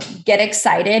 get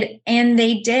excited. And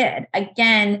they did.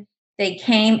 Again, they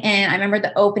came in. I remember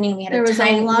the opening. We had a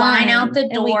tight line out the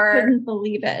door. We couldn't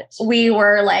believe it. We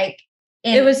were like,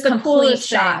 it was the coolest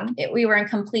shock. thing. We were in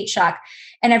complete shock.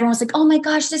 And everyone was like, oh my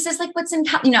gosh, this is like what's in,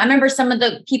 I remember some of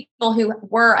the people who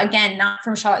were, again, not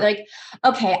from Charlotte, like,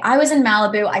 okay, I was in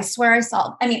Malibu. I swear I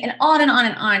saw, and on and on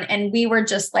and on. And we were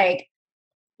just like,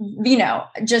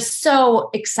 just so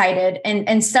excited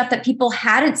and stuff that people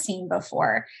hadn't seen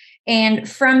before. And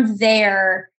from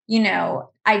there,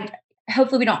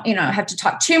 hopefully we don't, have to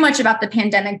talk too much about the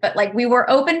pandemic, but like we were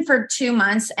open for 2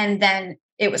 months and then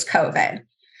it was COVID.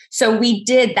 So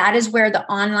that is where the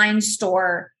online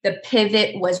store, the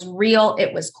pivot was real.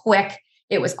 It was quick.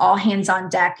 It was all hands on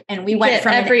deck. And we went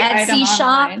from an Etsy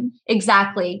shop.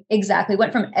 Exactly.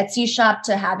 Went from Etsy shop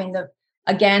to having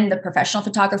the professional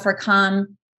photographer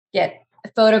come get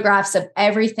photographs of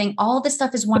everything. All of this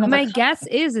stuff is one of my guess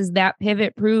is that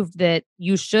pivot proved that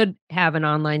you should have an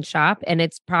online shop, and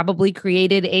it's probably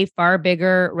created a far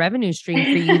bigger revenue stream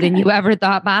for you than you ever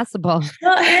thought possible.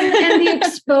 Well, and the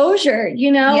exposure,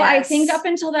 yes. I think up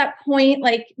until that point,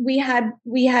 like we've had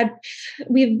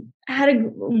a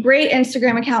great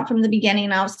Instagram account from the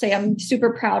beginning. I'll say I'm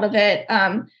super proud of it,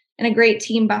 and a great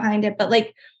team behind it. But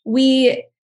like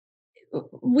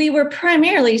we were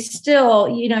primarily still,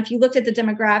 if you looked at the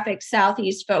demographic,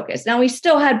 Southeast focused. Now we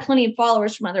still had plenty of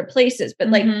followers from other places, but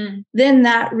like then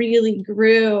that really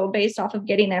grew based off of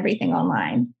getting everything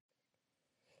online.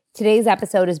 Today's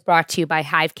episode is brought to you by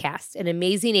Hivecast, an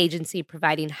amazing agency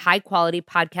providing high-quality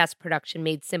podcast production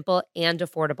made simple and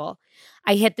affordable.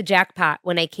 I hit the jackpot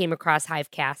when I came across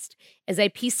Hivecast, as I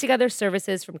pieced together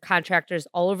services from contractors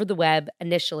all over the web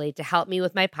initially to help me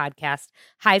with my podcast.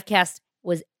 Hivecast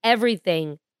was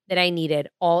everything that I needed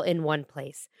all in one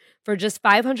place. For just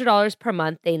 $500 per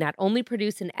month, they not only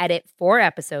produce and edit 4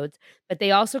 episodes, but they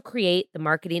also create the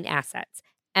marketing assets.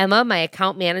 Emma, my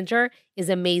account manager, is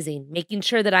amazing, making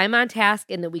sure that I'm on task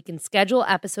and that we can schedule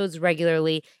episodes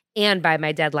regularly and by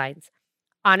my deadlines.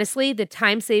 Honestly, the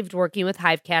time saved working with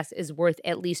Hivecast is worth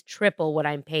at least triple what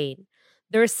I'm paying.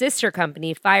 Their sister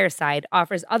company, Fireside,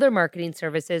 offers other marketing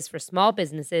services for small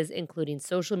businesses, including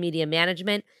social media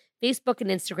management, Facebook and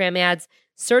Instagram ads,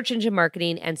 search engine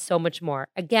marketing, and so much more.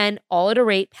 Again, all at a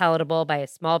rate palatable by a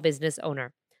small business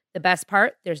owner. The best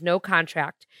part, there's no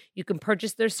contract. You can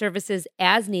purchase their services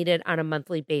as needed on a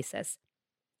monthly basis.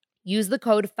 Use the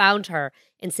code FOUNDHER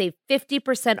and save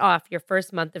 50% off your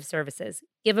first month of services.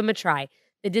 Give them a try.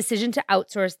 The decision to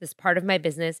outsource this part of my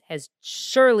business has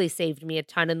surely saved me a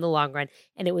ton in the long run,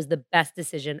 and it was the best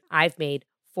decision I've made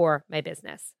for my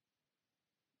business.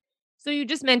 So you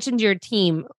just mentioned your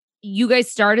team. You guys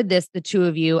started this, the two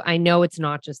of you. I know it's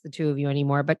not just the two of you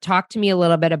anymore, but talk to me a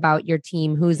little bit about your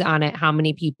team. Who's on it? How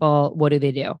many people? What do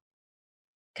they do?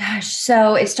 Gosh,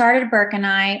 so it started Burke and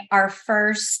I. Our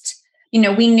first,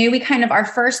 our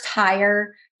first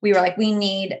hire, we were like, we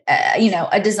need,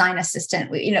 a design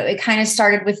assistant. It kind of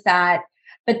started with that.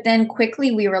 But then quickly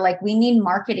we were like, we need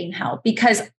marketing help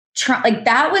because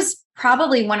that was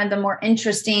probably one of the more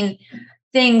interesting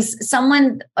things.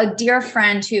 A dear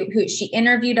friend who she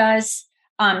interviewed us.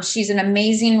 She's an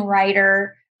amazing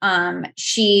writer.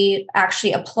 She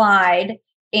actually applied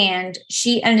and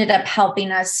she ended up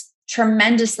helping us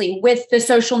tremendously with the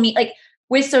social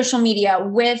media,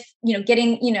 with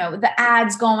getting, the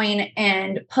ads going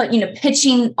and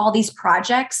pitching all these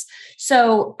projects.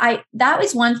 So that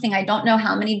was one thing. I don't know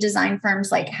how many design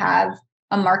firms have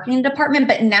a marketing department,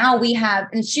 but now we have,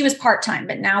 and she was part-time,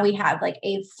 but now we have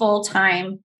a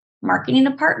full-time marketing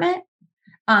department.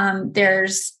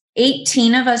 There's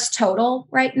 18 of us total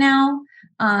right now,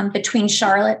 between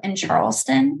Charlotte and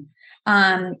Charleston.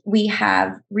 We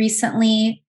have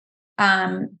recently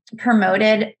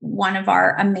promoted one of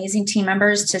our amazing team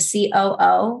members to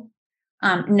COO,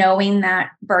 knowing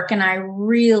that Burke and I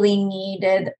really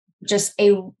needed just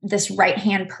this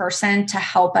right-hand person to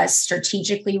help us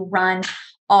strategically run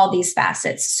all these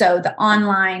facets. So the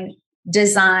online,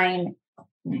 design,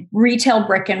 retail,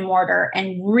 brick and mortar,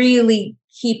 and really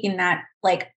keeping that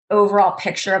overall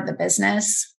picture of the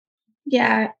business.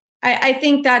 Yeah. I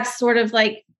think that's sort of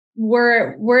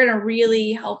we're in a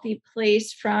really healthy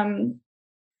place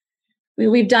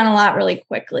we've done a lot really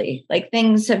quickly.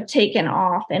 Things have taken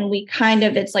off and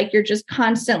it's you're just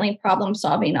constantly problem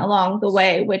solving along the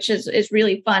way, which is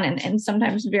really fun and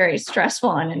sometimes very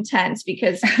stressful and intense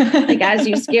because as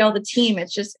you scale the team,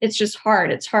 it's just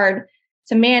hard. It's hard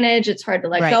to manage. It's hard to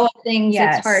let go of things.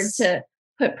 Yes. It's hard to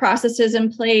put processes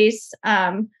in place.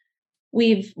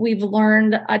 We've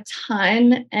learned a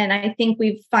ton. And I think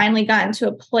we've finally gotten to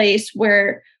a place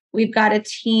where we've got a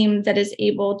team that is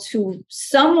able to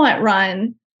somewhat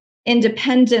run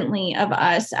independently of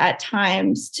us at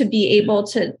times to be able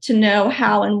to know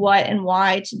how and what and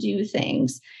why to do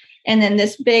things. And then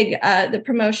this big, the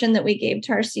promotion that we gave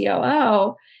to our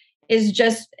COO is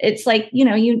just, it's like, you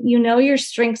know your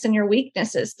strengths and your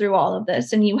weaknesses through all of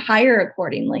this, and you hire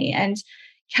accordingly. And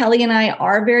Kelly and I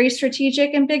are very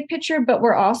strategic and big picture, but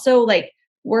we're also like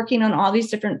working on all these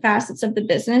different facets of the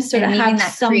business. So and to have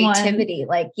that someone, creativity,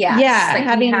 like,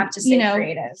 having, you have to stay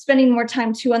creative, spending more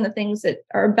time too on the things that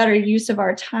are a better use of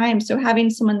our time. So having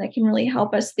someone that can really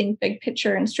help us think big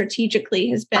picture and strategically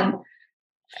has been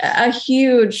a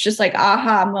huge, just like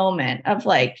aha moment of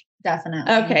like,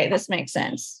 definitely, okay, this makes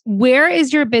sense. Where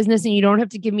is your business? And you don't have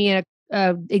to give me a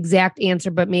exact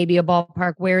answer, but maybe a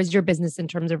ballpark. Where is your business in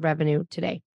terms of revenue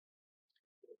today?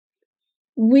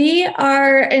 We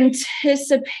are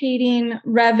anticipating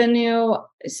revenue.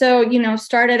 So,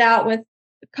 started out with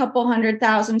a couple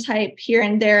 100,000 type here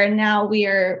and there. And now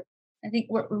I think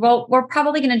we're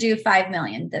probably going to do 5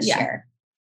 million this year.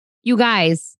 You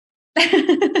guys,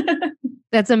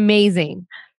 that's amazing.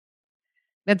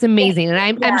 That's amazing. And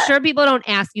I'm sure people don't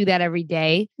ask you that every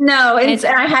day. No. And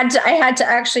I had to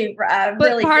actually, but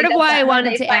really part of why I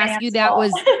wanted to ask you that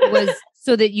was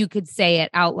so that you could say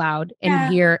it out loud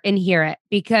and hear it,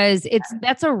 because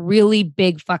that's a really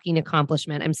big fucking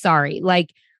accomplishment. I'm sorry.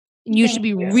 Like, you should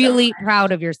be really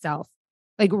proud of yourself.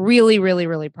 Like, really, really,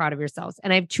 really proud of yourselves.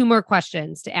 And I have 2 more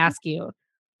questions to ask you.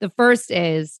 The first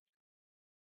is,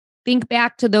 think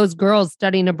back to those girls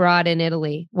studying abroad in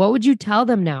Italy. What would you tell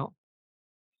them now?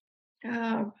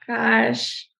 Oh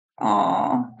gosh.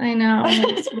 Oh, I know.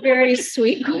 It's a very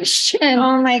sweet question.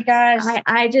 Oh my gosh.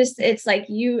 It's like,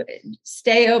 you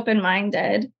stay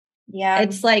open-minded. Yeah.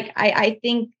 It's like, I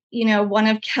think, one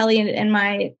of Kelly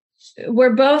and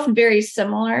we're both very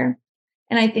similar.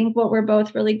 And I think what we're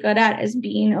both really good at is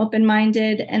being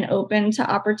open-minded and open to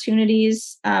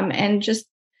opportunities, and just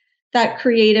that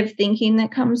creative thinking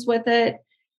that comes with it.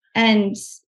 And,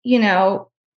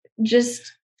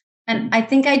 and I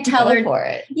think I tell her for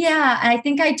it. Yeah. And I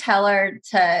think I tell her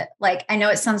to, like, I know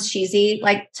it sounds cheesy,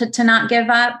 like to not give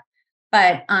up,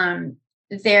 but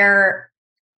there,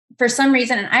 for some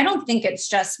reason, and I don't think it's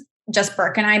just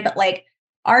Burke and I, but like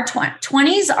our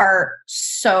 20s are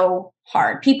so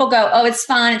hard. People go, oh, it's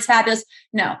fun, it's fabulous.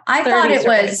 No, I thought it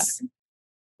was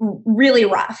really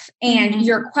rough. And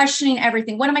you're questioning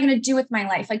everything. What am I going to do with my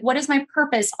life? Like, what is my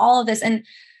purpose? All of this. And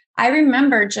I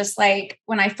remember just like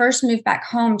when I first moved back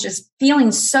home, just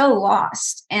feeling so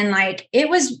lost. And like,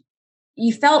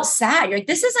 you felt sad. You're like,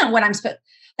 this isn't what I'm supposed,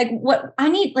 like what I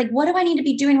need, like, what do I need to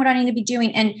be doing? What do I need to be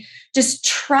doing? And just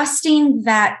trusting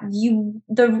that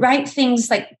the right things,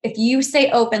 like if you stay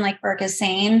open, like Burke is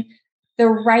saying, the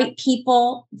right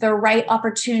people, the right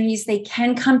opportunities, they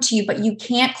can come to you, but you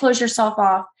can't close yourself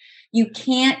off. You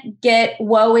can't get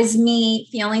woe is me,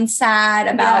 feeling sad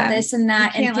about this and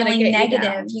that and feeling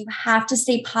negative. You have to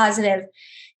stay positive.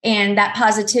 And that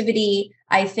positivity,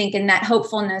 I think, and that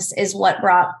hopefulness is what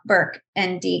brought Burke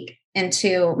and Deke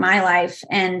into my life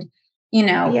and,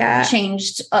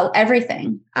 changed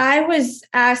everything. I was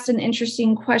asked an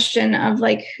interesting question of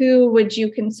like, who would you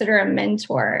consider a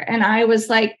mentor? And I was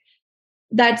like,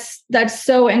 that's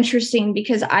so interesting,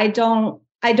 because I don't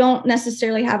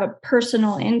necessarily have a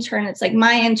personal intern. It's like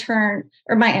my mentor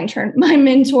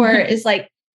is like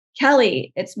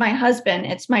Kelly. It's my husband.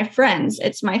 It's my friends.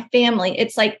 It's my family.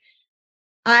 It's like,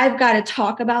 I've got to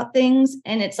talk about things,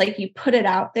 and it's like, you put it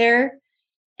out there.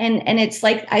 And it's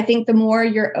like, I think the more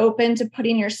you're open to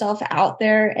putting yourself out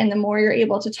there and the more you're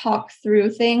able to talk through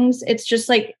things, it's just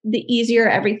like the easier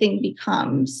everything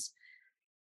becomes.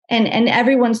 And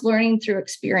everyone's learning through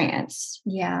experience.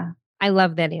 Yeah. I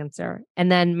love that answer. And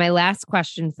then my last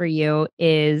question for you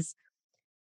is,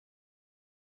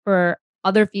 for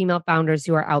other female founders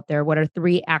who are out there, what are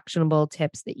 3 actionable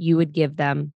tips that you would give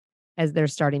them as they're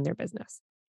starting their business?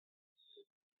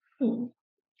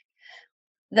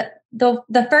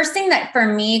 The first thing that for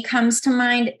me comes to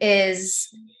mind is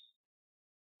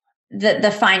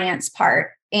the finance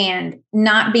part and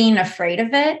not being afraid of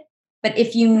it. But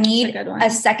if you need a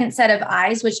second set of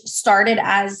eyes, which started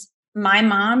as my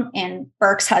mom and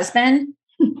Burke's husband,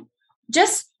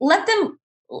 just let them,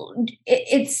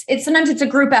 it's sometimes it's a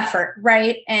group effort,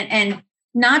 right? And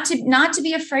not to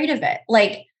be afraid of it.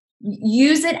 Like,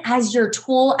 use it as your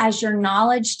tool, as your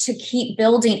knowledge to keep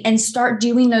building, and start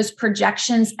doing those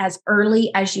projections as early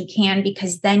as you can,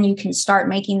 because then you can start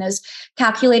making those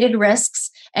calculated risks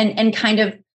and kind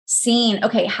of seeing,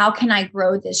 okay, how can I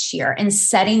grow this year, and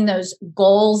setting those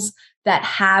goals that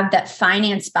have that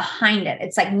finance behind it.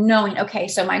 It's like knowing, okay,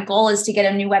 so my goal is to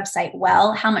get a new website.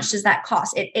 Well, how much does that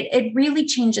cost? It really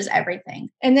changes everything.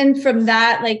 And then from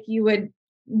that, like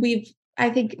I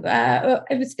think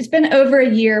it's been over a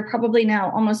year, probably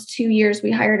now almost 2 years.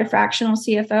 We hired a fractional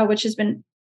CFO, which has been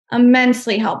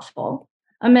immensely helpful.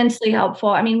 immensely helpful.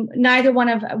 I mean,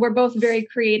 we're both very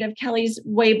creative. Kelly's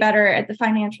way better at the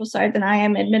financial side than I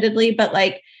am, admittedly, but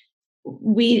like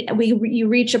you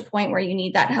reach a point where you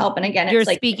need that help. And again, you're it's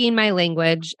like speaking my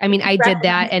language. I mean, I did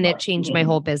that and it changed my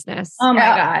whole business. Oh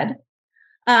my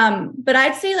God. But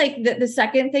I'd say like the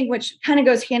second thing, which kind of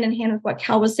goes hand in hand with what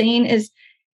Kel was saying is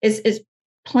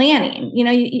planning. You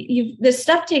know, this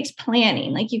stuff takes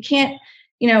planning. Like you can't,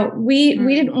 you know, we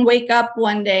didn't wake up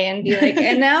one day and be like,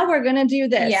 and now we're going to do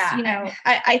this. Yeah. You know,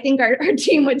 I think our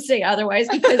team would say otherwise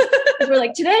because we're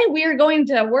like, today we are going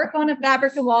to work on a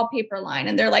fabric and wallpaper line.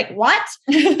 And they're like, what?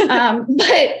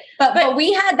 But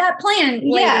we had that plan,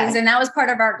 ladies, and that was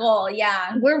part of our goal.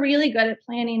 Yeah. We're really good at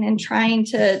planning and trying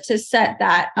to set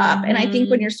that up. And I think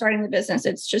when you're starting the business,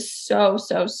 it's just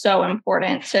so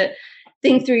important to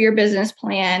think through your business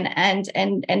plan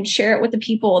and share it with the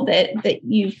people that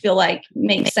you feel like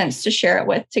makes sense to share it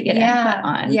with to get input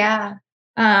on. Yeah.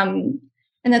 And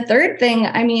the third thing,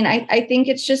 I mean, I think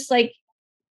it's just like,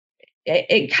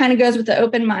 it kind of goes with the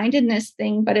open-mindedness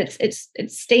thing, but it's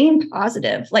staying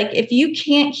positive. Like if you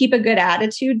can't keep a good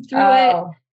attitude through it,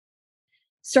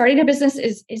 starting a business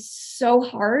is so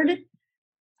hard.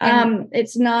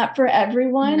 It's not for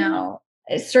everyone. No.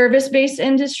 A service-based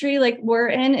industry like we're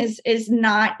in is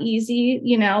not easy,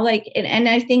 you know, like, and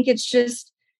I think it's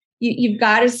just, you've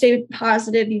got to stay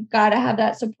positive. You've got to have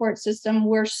that support system.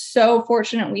 We're so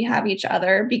fortunate we have each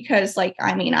other because like,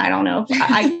 I mean, I don't know if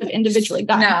I could individually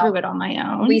gotten through it on my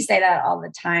own. We say that all the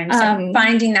time. So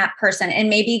finding that person, and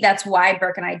maybe that's why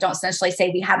Burke and I don't essentially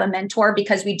say we have a mentor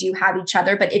because we do have each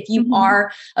other. But if you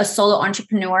are a solo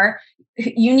entrepreneur,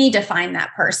 you need to find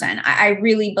that person. I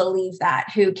really believe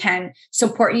that, who can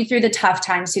support you through the tough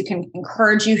times, who can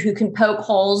encourage you, who can poke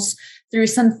holes through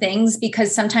some things,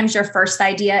 because sometimes your first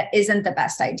idea isn't the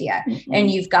best idea. And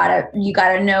you got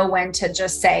to know when to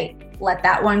just say, let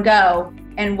that one go.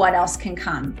 And what else can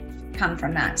come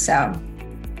from that. So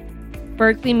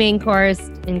Berkeley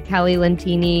Mainkhorst and Kelly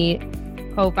Lentini,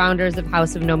 co-founders of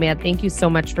House of Nomad, thank you so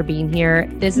much for being here.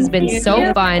 This has been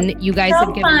so fun. You guys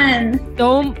have given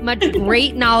so much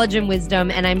great knowledge and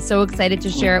wisdom, and I'm so excited to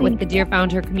share it with the Dear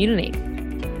Founder community.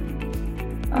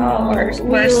 Oh,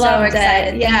 we're so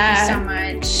excited. Yeah.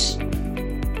 Thank you so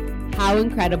much. How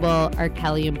incredible are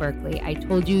Kelly and Berkeley? I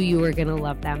told you were going to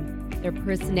love them. Their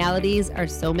personalities are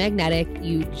so magnetic.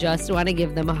 You just want to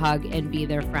give them a hug and be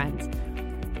their friends.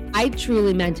 I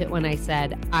truly meant it when I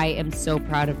said I am so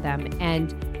proud of them.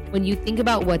 And when you think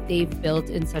about what they've built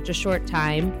in such a short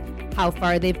time, how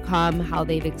far they've come, how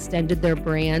they've extended their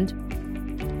brand,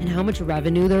 and how much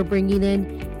revenue they're bringing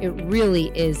in, it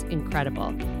really is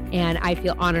incredible. And I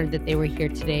feel honored that they were here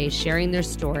today sharing their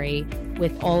story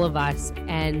with all of us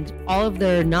and all of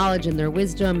their knowledge and their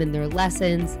wisdom and their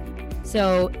lessons.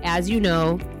 So as you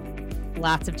know,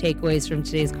 lots of takeaways from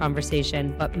today's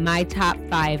conversation, but my top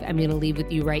 5 I'm going to leave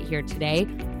with you right here today.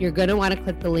 You're going to want to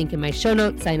click the link in my show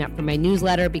notes, sign up for my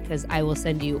newsletter, because I will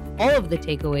send you all of the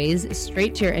takeaways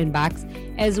straight to your inbox,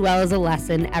 as well as a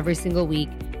lesson every single week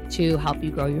to help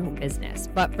you grow your own business.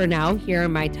 But for now, here are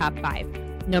my top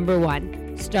 5. Number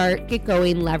 1, start, get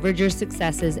going, leverage your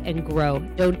successes, and grow.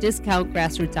 Don't discount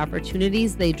grassroots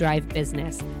opportunities. They drive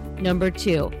business. Number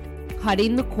 2,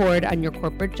 cutting the cord on your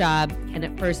corporate job can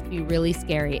at first be really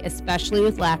scary, especially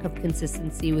with lack of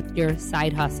consistency with your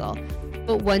side hustle.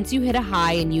 But once you hit a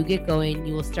high and you get going,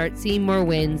 you will start seeing more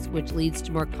wins, which leads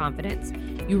to more confidence.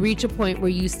 You reach a point where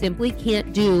you simply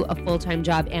can't do a full-time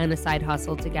job and a side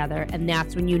hustle together, and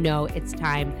that's when you know it's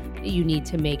time that you need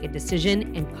to make a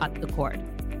decision and cut the cord.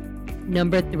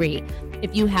 Number 3,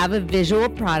 if you have a visual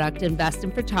product, invest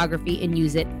in photography and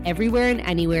use it everywhere and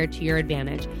anywhere to your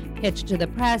advantage. Pitch to the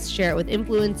press, share it with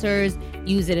influencers,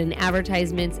 use it in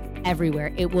advertisements,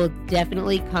 everywhere. It will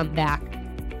definitely come back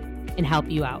and help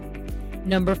you out.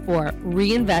 Number 4,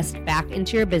 reinvest back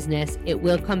into your business. It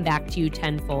will come back to you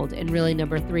tenfold. And really,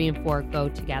 number 3 and 4 go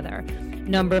together.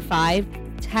 Number 5,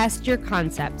 test your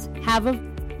concepts. Have a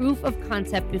proof of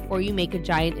concept before you make a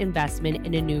giant investment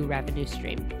in a new revenue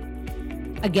stream.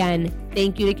 Again,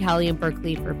 thank you to Kelly and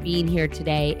Berkeley for being here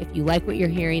today. If you like what you're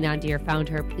hearing on Dear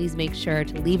Founder, please make sure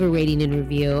to leave a rating and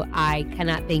review. I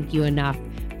cannot thank you enough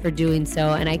for doing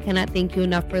so, and I cannot thank you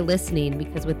enough for listening,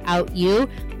 because without you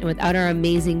and without our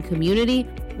amazing community,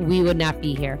 we would not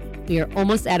be here. We are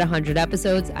almost at 100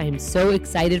 episodes. I am so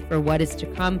excited for what is to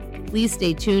come. Please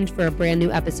stay tuned for a brand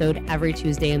new episode every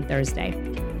Tuesday and Thursday.